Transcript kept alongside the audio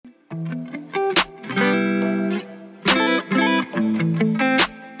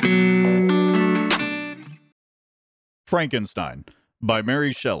Frankenstein by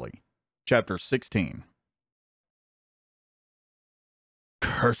Mary Shelley, Chapter 16.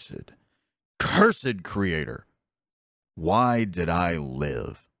 Cursed, cursed Creator! Why did I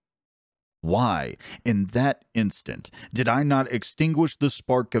live? Why, in that instant, did I not extinguish the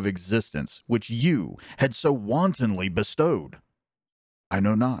spark of existence which you had so wantonly bestowed? I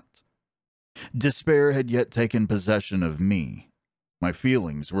know not. Despair had yet taken possession of me. My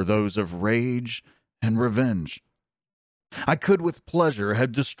feelings were those of rage and revenge. I could with pleasure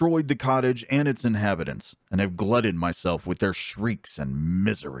have destroyed the cottage and its inhabitants, and have glutted myself with their shrieks and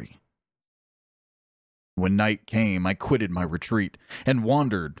misery. When night came, I quitted my retreat, and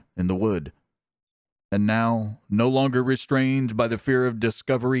wandered in the wood. And now, no longer restrained by the fear of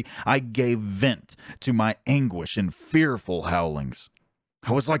discovery, I gave vent to my anguish in fearful howlings.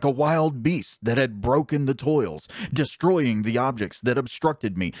 I was like a wild beast that had broken the toils, destroying the objects that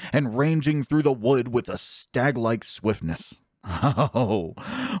obstructed me, and ranging through the wood with a stag-like swiftness. Oh,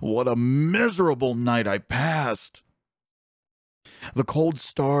 what a miserable night I passed! The cold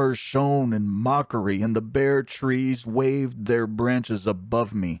stars shone in mockery, and the bare trees waved their branches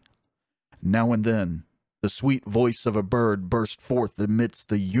above me. Now and then, the sweet voice of a bird burst forth amidst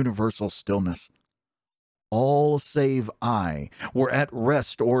the universal stillness. All save I were at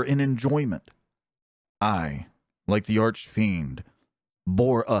rest or in enjoyment. I, like the arch-fiend,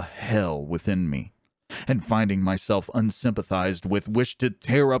 bore a hell within me, and finding myself unsympathized with, wished to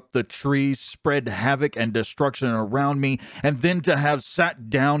tear up the trees, spread havoc and destruction around me, and then to have sat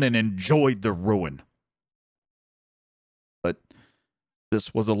down and enjoyed the ruin. But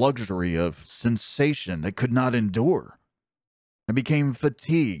this was a luxury of sensation that could not endure. I became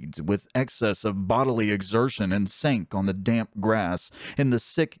fatigued with excess of bodily exertion and sank on the damp grass in the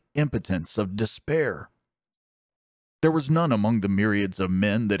sick impotence of despair. There was none among the myriads of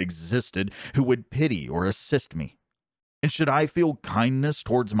men that existed who would pity or assist me. And should I feel kindness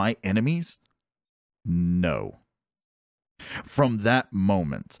towards my enemies? No. From that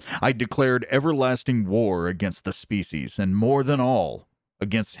moment, I declared everlasting war against the species, and more than all,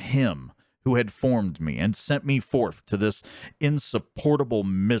 against him who had formed me and sent me forth to this insupportable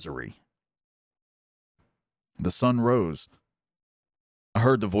misery. The sun rose. I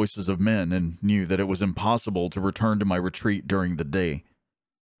heard the voices of men and knew that it was impossible to return to my retreat during the day.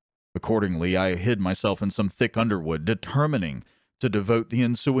 Accordingly, I hid myself in some thick underwood, determining to devote the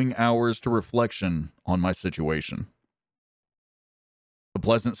ensuing hours to reflection on my situation. The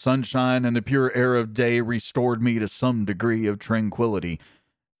pleasant sunshine and the pure air of day restored me to some degree of tranquility,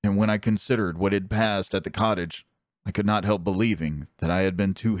 and when I considered what had passed at the cottage, I could not help believing that I had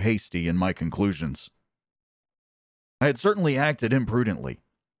been too hasty in my conclusions. I had certainly acted imprudently.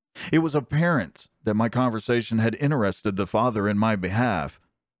 It was apparent that my conversation had interested the father in my behalf,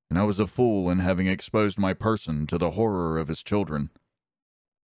 and I was a fool in having exposed my person to the horror of his children.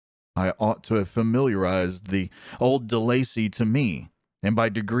 I ought to have familiarized the old De Lacy to me, and by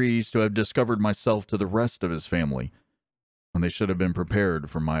degrees to have discovered myself to the rest of his family, when they should have been prepared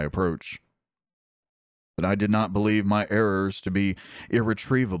for my approach. But I did not believe my errors to be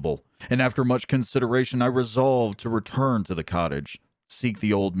irretrievable, and after much consideration I resolved to return to the cottage, seek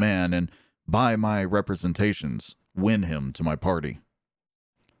the old man, and by my representations win him to my party.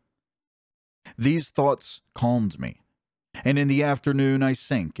 These thoughts calmed me, and in the afternoon I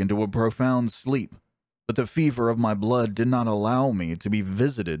sank into a profound sleep, but the fever of my blood did not allow me to be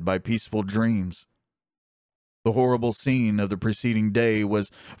visited by peaceful dreams. The horrible scene of the preceding day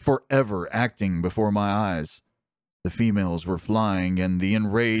was forever acting before my eyes. The females were flying, and the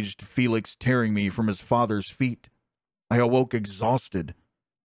enraged Felix tearing me from his father's feet. I awoke exhausted,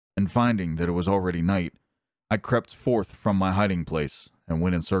 and finding that it was already night, I crept forth from my hiding place and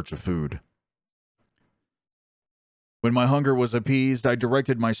went in search of food. When my hunger was appeased, I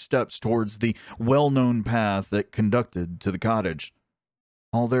directed my steps towards the well-known path that conducted to the cottage.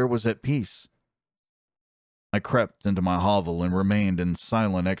 All there was at peace. I crept into my hovel and remained in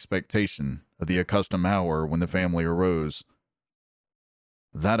silent expectation of the accustomed hour when the family arose.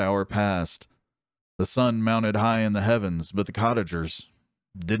 That hour passed. The sun mounted high in the heavens, but the cottagers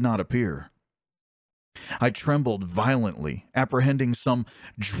did not appear. I trembled violently, apprehending some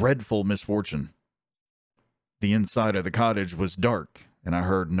dreadful misfortune. The inside of the cottage was dark, and I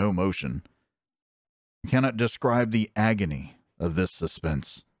heard no motion. I cannot describe the agony of this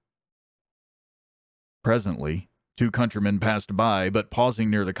suspense. Presently, two countrymen passed by, but pausing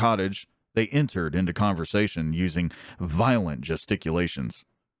near the cottage, they entered into conversation using violent gesticulations.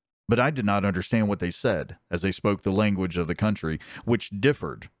 But I did not understand what they said, as they spoke the language of the country, which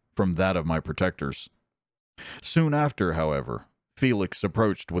differed from that of my protectors. Soon after, however, Felix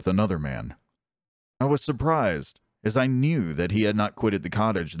approached with another man. I was surprised as I knew that he had not quitted the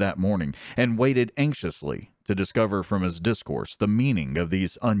cottage that morning, and waited anxiously to discover from his discourse the meaning of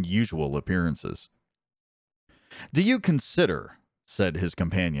these unusual appearances. "Do you consider," said his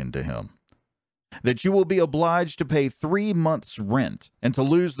companion to him, "that you will be obliged to pay 3 months' rent and to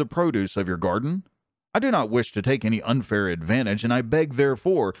lose the produce of your garden? I do not wish to take any unfair advantage, and I beg,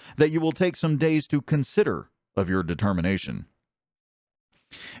 therefore, that you will take some days to consider of your determination."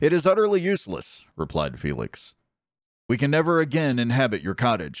 "It is utterly useless," replied Felix. "We can never again inhabit your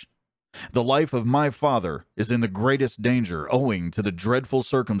cottage. The life of my father is in the greatest danger owing to the dreadful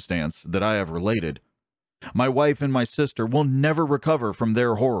circumstance that I have related. My wife and my sister will never recover from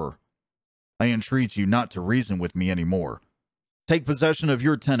their horror. I entreat you not to reason with me any more. Take possession of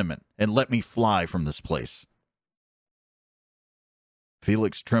your tenement and let me fly from this place."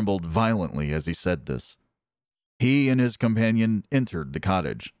 Felix trembled violently as he said this. He and his companion entered the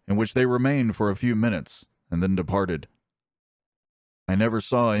cottage, in which they remained for a few minutes and then departed. I never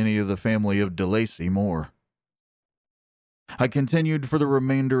saw any of the family of De Lacy more. I continued for the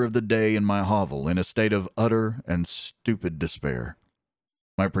remainder of the day in my hovel in a state of utter and stupid despair.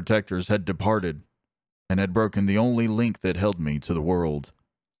 My protectors had departed and had broken the only link that held me to the world.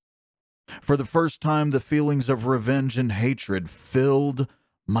 For the first time, the feelings of revenge and hatred filled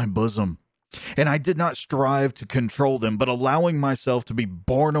my bosom, and I did not strive to control them, but allowing myself to be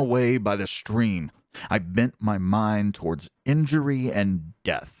borne away by the stream, I bent my mind towards injury and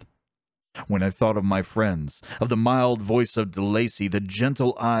death. When I thought of my friends, of the mild voice of De Lacy, the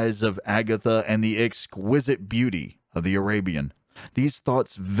gentle eyes of Agatha, and the exquisite beauty of the Arabian, these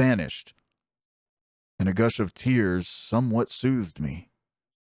thoughts vanished, and a gush of tears somewhat soothed me.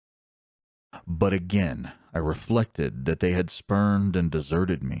 But again I reflected that they had spurned and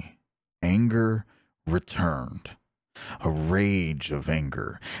deserted me. Anger returned, a rage of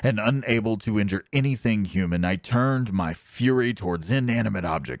anger, and unable to injure anything human, I turned my fury towards inanimate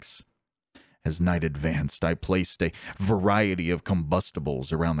objects. As night advanced, I placed a variety of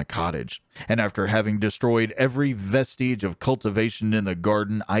combustibles around the cottage, and after having destroyed every vestige of cultivation in the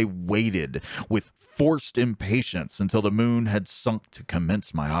garden, I waited with forced impatience until the moon had sunk to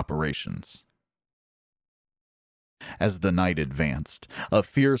commence my operations. As the night advanced, a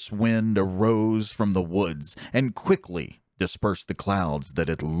fierce wind arose from the woods and quickly dispersed the clouds that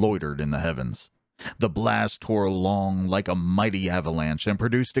had loitered in the heavens. The blast tore along like a mighty avalanche and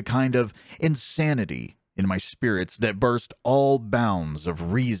produced a kind of insanity in my spirits that burst all bounds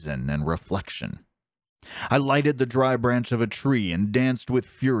of reason and reflection. I lighted the dry branch of a tree and danced with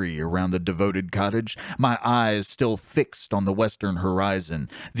fury around the devoted cottage, my eyes still fixed on the western horizon,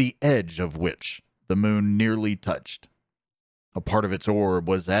 the edge of which the moon nearly touched. A part of its orb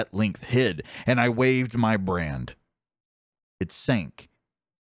was at length hid, and I waved my brand. It sank,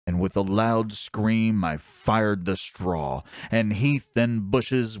 and with a loud scream I fired the straw and heath and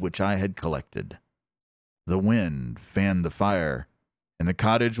bushes which I had collected. The wind fanned the fire, and the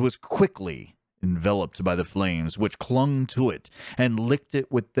cottage was quickly enveloped by the flames, which clung to it and licked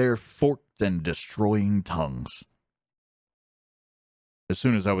it with their forked and destroying tongues. As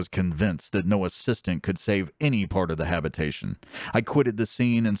soon as I was convinced that no assistant could save any part of the habitation, I quitted the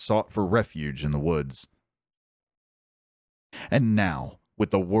scene and sought for refuge in the woods. And now,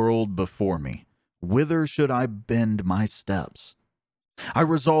 with the world before me, whither should I bend my steps? I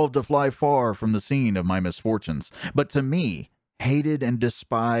resolved to fly far from the scene of my misfortunes, but to me, hated and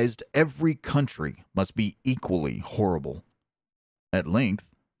despised, every country must be equally horrible. At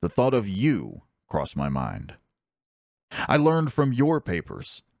length, the thought of you crossed my mind. I learned from your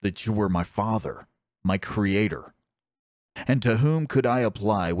papers that you were my father, my creator. And to whom could I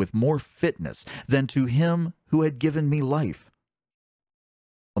apply with more fitness than to him who had given me life?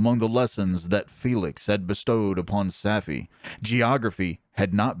 Among the lessons that Felix had bestowed upon Safie, geography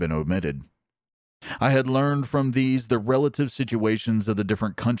had not been omitted. I had learned from these the relative situations of the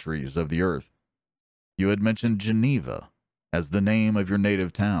different countries of the earth. You had mentioned Geneva as the name of your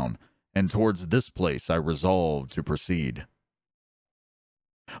native town, and towards this place I resolved to proceed.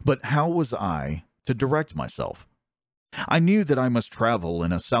 But how was I to direct myself? I knew that I must travel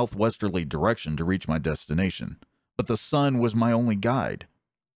in a southwesterly direction to reach my destination, but the sun was my only guide.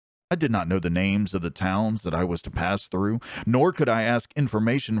 I did not know the names of the towns that I was to pass through, nor could I ask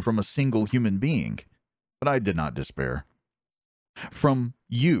information from a single human being, but I did not despair. From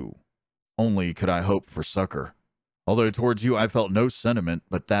you only could I hope for succor, although towards you I felt no sentiment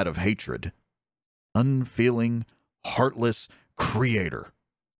but that of hatred. Unfeeling, heartless creator!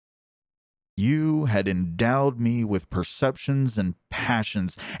 You had endowed me with perceptions and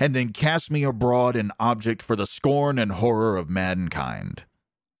passions, and then cast me abroad an object for the scorn and horror of mankind.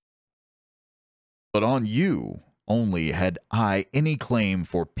 But on you only had I any claim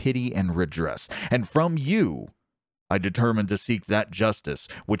for pity and redress, and from you I determined to seek that justice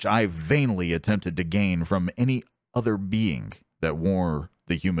which I vainly attempted to gain from any other being that wore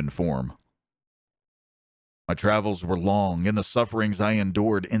the human form. My travels were long, and the sufferings I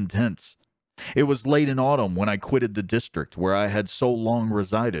endured intense. It was late in autumn when I quitted the district where I had so long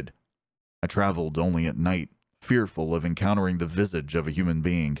resided. I traveled only at night, fearful of encountering the visage of a human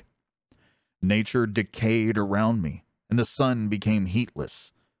being. Nature decayed around me, and the sun became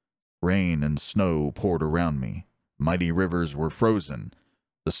heatless. Rain and snow poured around me. Mighty rivers were frozen.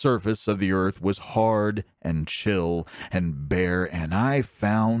 The surface of the earth was hard and chill and bare, and I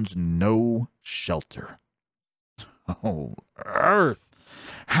found no shelter. Oh, earth!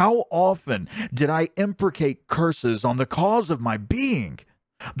 How often did I imprecate curses on the cause of my being?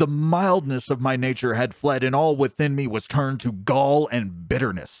 The mildness of my nature had fled, and all within me was turned to gall and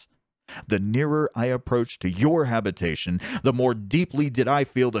bitterness. The nearer I approached to your habitation, the more deeply did I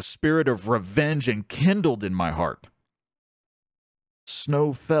feel the spirit of revenge enkindled in my heart.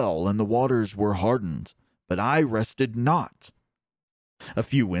 Snow fell and the waters were hardened, but I rested not. A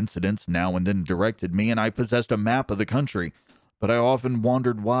few incidents now and then directed me, and I possessed a map of the country, but I often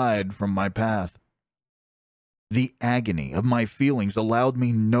wandered wide from my path. The agony of my feelings allowed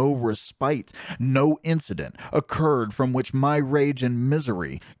me no respite. No incident occurred from which my rage and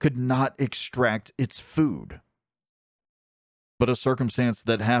misery could not extract its food. But a circumstance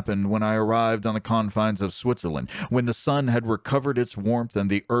that happened when I arrived on the confines of Switzerland, when the sun had recovered its warmth and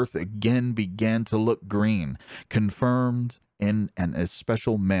the earth again began to look green, confirmed in an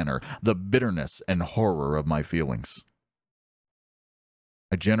especial manner the bitterness and horror of my feelings.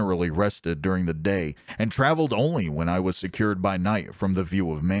 I generally rested during the day and traveled only when I was secured by night from the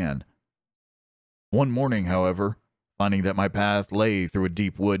view of man. One morning, however, finding that my path lay through a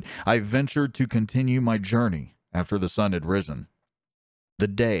deep wood, I ventured to continue my journey after the sun had risen. The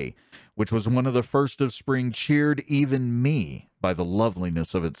day, which was one of the first of spring, cheered even me by the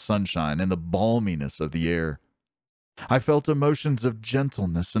loveliness of its sunshine and the balminess of the air. I felt emotions of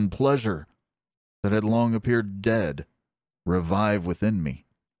gentleness and pleasure that had long appeared dead revive within me.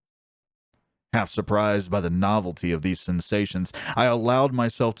 Half surprised by the novelty of these sensations, I allowed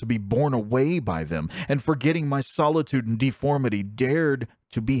myself to be borne away by them, and forgetting my solitude and deformity, dared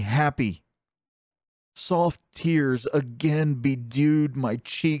to be happy. Soft tears again bedewed my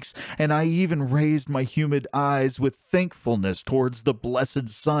cheeks, and I even raised my humid eyes with thankfulness towards the blessed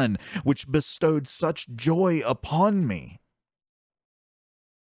sun, which bestowed such joy upon me.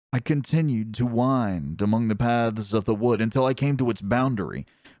 I continued to wind among the paths of the wood until I came to its boundary,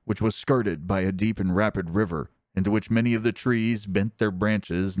 which was skirted by a deep and rapid river, into which many of the trees bent their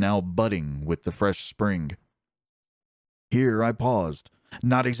branches, now budding with the fresh spring. Here I paused,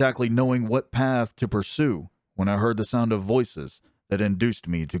 not exactly knowing what path to pursue, when I heard the sound of voices that induced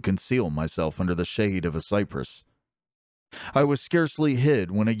me to conceal myself under the shade of a cypress. I was scarcely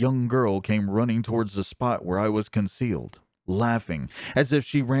hid when a young girl came running towards the spot where I was concealed, laughing as if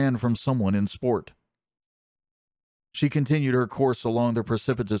she ran from someone in sport. She continued her course along the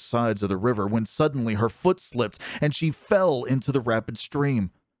precipitous sides of the river when suddenly her foot slipped and she fell into the rapid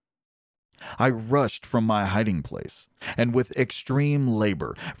stream. I rushed from my hiding place, and with extreme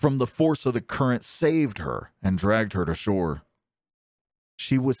labor, from the force of the current, saved her and dragged her to shore.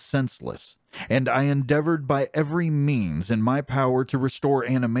 She was senseless, and I endeavored by every means in my power to restore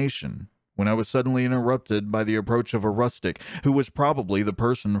animation, when I was suddenly interrupted by the approach of a rustic, who was probably the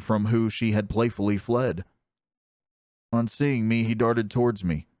person from whom she had playfully fled. On seeing me, he darted towards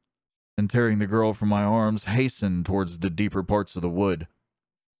me, and tearing the girl from my arms, hastened towards the deeper parts of the wood.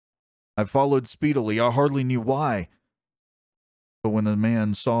 I followed speedily, I hardly knew why. But when the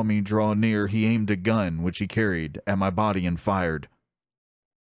man saw me draw near, he aimed a gun which he carried at my body and fired.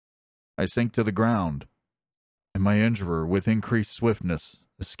 I sank to the ground, and my injurer, with increased swiftness,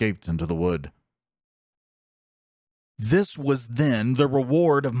 escaped into the wood. This was then the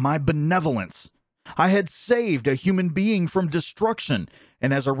reward of my benevolence. I had saved a human being from destruction,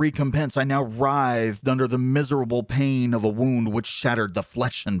 and as a recompense I now writhed under the miserable pain of a wound which shattered the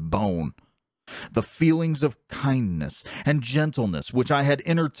flesh and bone. The feelings of kindness and gentleness which I had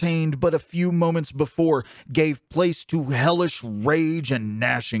entertained but a few moments before gave place to hellish rage and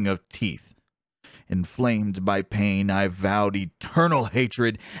gnashing of teeth. Inflamed by pain, I vowed eternal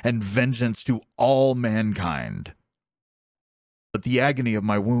hatred and vengeance to all mankind. But the agony of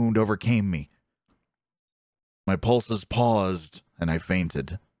my wound overcame me. My pulses paused, and I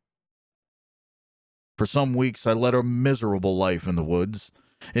fainted. For some weeks I led a miserable life in the woods,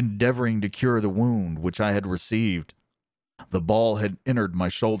 endeavoring to cure the wound which I had received. The ball had entered my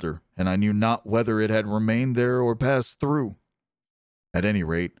shoulder, and I knew not whether it had remained there or passed through. At any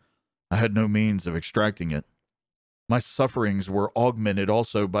rate, I had no means of extracting it. My sufferings were augmented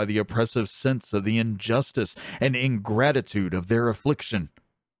also by the oppressive sense of the injustice and ingratitude of their affliction.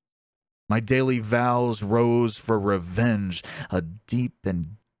 My daily vows rose for revenge, a deep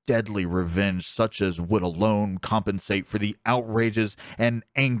and deadly revenge such as would alone compensate for the outrages and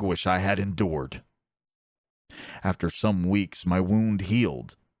anguish I had endured. After some weeks, my wound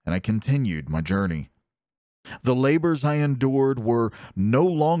healed, and I continued my journey. The labors I endured were no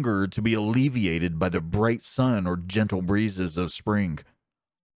longer to be alleviated by the bright sun or gentle breezes of spring.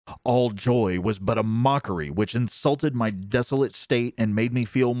 All joy was but a mockery which insulted my desolate state and made me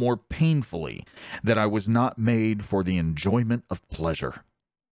feel more painfully that I was not made for the enjoyment of pleasure.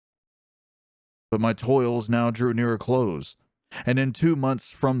 But my toils now drew near a close, and in 2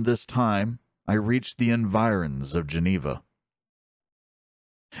 months from this time I reached the environs of Geneva.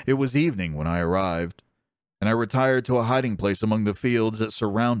 It was evening when I arrived, and I retired to a hiding place among the fields that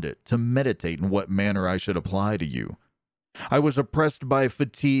surround it to meditate in what manner I should apply to you. I was oppressed by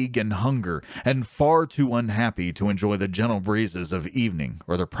fatigue and hunger, and far too unhappy to enjoy the gentle breezes of evening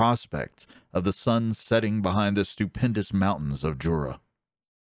or the prospect of the sun setting behind the stupendous mountains of Jura.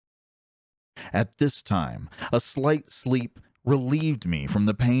 At this time, a slight sleep relieved me from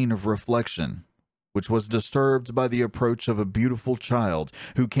the pain of reflection, which was disturbed by the approach of a beautiful child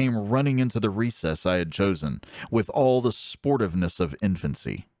who came running into the recess I had chosen, with all the sportiveness of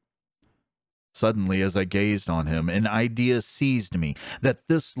infancy. Suddenly, as I gazed on him, an idea seized me that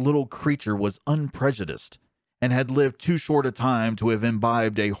this little creature was unprejudiced, and had lived too short a time to have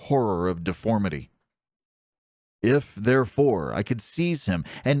imbibed a horror of deformity. If, therefore, I could seize him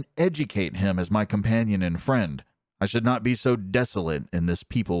and educate him as my companion and friend, I should not be so desolate in this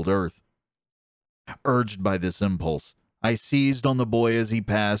peopled earth. Urged by this impulse, I seized on the boy as he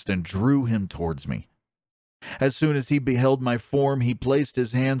passed and drew him towards me. As soon as he beheld my form, he placed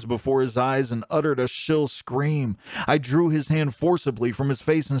his hands before his eyes and uttered a shrill scream. I drew his hand forcibly from his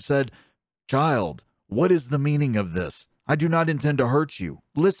face and said, "Child, what is the meaning of this? I do not intend to hurt you.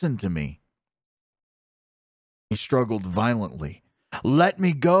 Listen to me." He struggled violently. "Let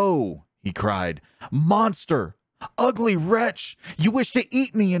me go," he cried. "Monster! Ugly wretch! You wish to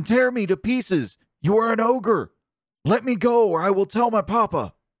eat me and tear me to pieces. You are an ogre. Let me go, or I will tell my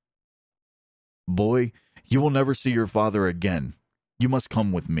papa." "Boy, you will never see your father again. You must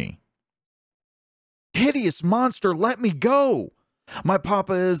come with me." "Hideous monster, let me go. My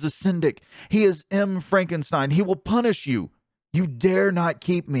papa is a syndic. He is Frankenstein. He will punish you. You dare not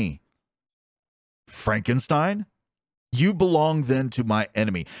keep me." "Frankenstein? You belong then to my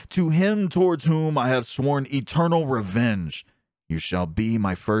enemy, to him towards whom I have sworn eternal revenge. You shall be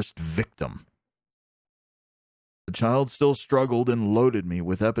my first victim." The child still struggled and loaded me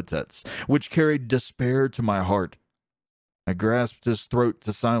with epithets, which carried despair to my heart. I grasped his throat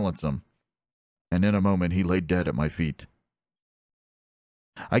to silence him, and in a moment he lay dead at my feet.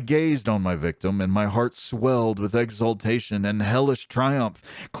 I gazed on my victim, and my heart swelled with exultation and hellish triumph.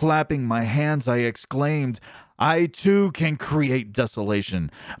 Clapping my hands, I exclaimed, "I too can create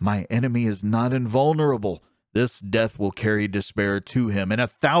desolation. My enemy is not invulnerable. This death will carry despair to him, and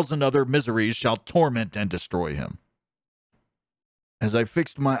 1,000 other miseries shall torment and destroy him." As I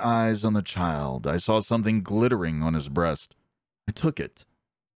fixed my eyes on the child, I saw something glittering on his breast. I took it.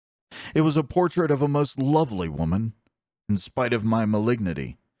 It was a portrait of a most lovely woman. In spite of my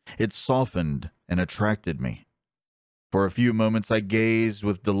malignity, it softened and attracted me. For a few moments I gazed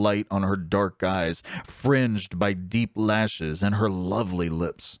with delight on her dark eyes, fringed by deep lashes, and her lovely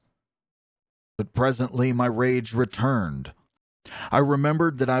lips. But presently my rage returned. I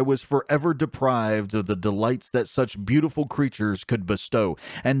remembered that I was forever deprived of the delights that such beautiful creatures could bestow,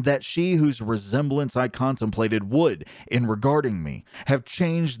 and that she whose resemblance I contemplated would, in regarding me, have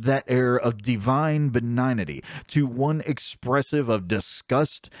changed that air of divine benignity to one expressive of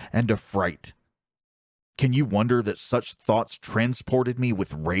disgust and affright. Can you wonder that such thoughts transported me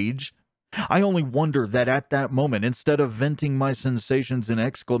with rage? I only wonder that at that moment, instead of venting my sensations in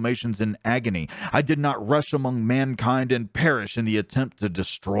exclamations in agony, I did not rush among mankind and perish in the attempt to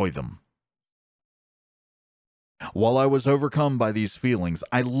destroy them. While I was overcome by these feelings,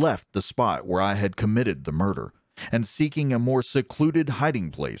 I left the spot where I had committed the murder, and seeking a more secluded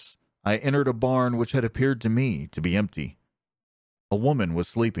hiding place, I entered a barn which had appeared to me to be empty. A woman was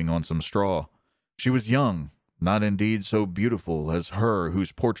sleeping on some straw. She was young, not indeed so beautiful as her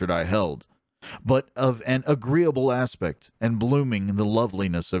whose portrait I held, but of an agreeable aspect and blooming in the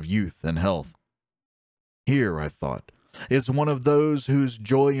loveliness of youth and health. Here, I thought, is one of those whose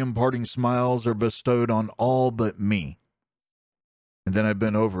joy-imparting smiles are bestowed on all but me. And then I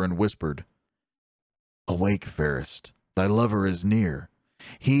bent over and whispered, "Awake, fairest, thy lover is near.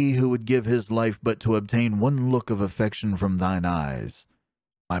 He who would give his life but to obtain one look of affection from thine eyes.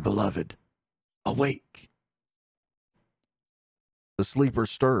 My beloved, awake." The sleeper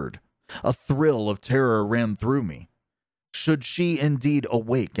stirred. A thrill of terror ran through me. Should she indeed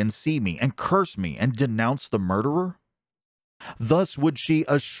awake and see me and curse me and denounce the murderer? Thus would she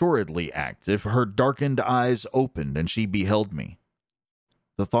assuredly act if her darkened eyes opened and she beheld me.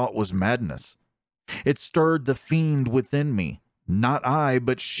 The thought was madness. It stirred the fiend within me. Not I,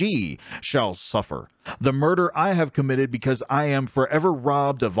 but she shall suffer. The murder I have committed because I am forever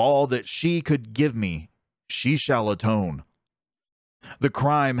robbed of all that she could give me, she shall atone. The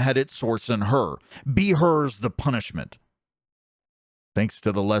crime had its source in her. Be hers the punishment. Thanks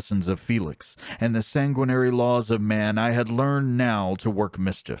to the lessons of Felix and the sanguinary laws of man, I had learned now to work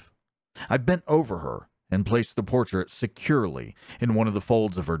mischief. I bent over her and placed the portrait securely in one of the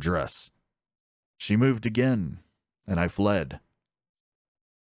folds of her dress. She moved again, and I fled.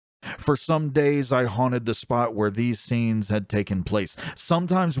 For some days I haunted the spot where these scenes had taken place,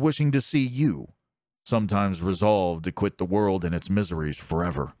 sometimes wishing to see you, sometimes resolved to quit the world and its miseries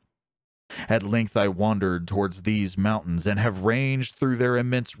forever. At length I wandered towards these mountains and have ranged through their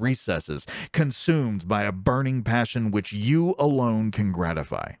immense recesses, consumed by a burning passion which you alone can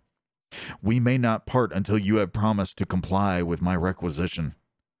gratify. We may not part until you have promised to comply with my requisition.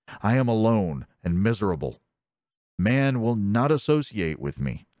 I am alone and miserable. Man will not associate with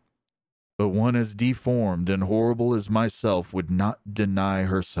me. But one as deformed and horrible as myself would not deny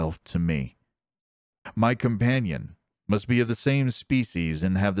herself to me. My companion must be of the same species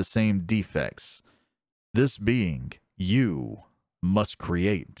and have the same defects. This being, you must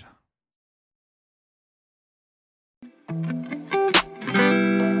create.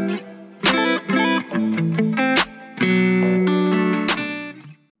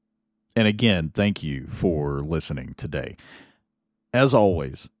 And again, thank you for listening today. As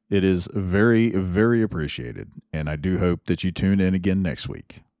always, it is very, very appreciated, and I do hope that you tune in again next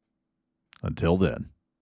week. Until then.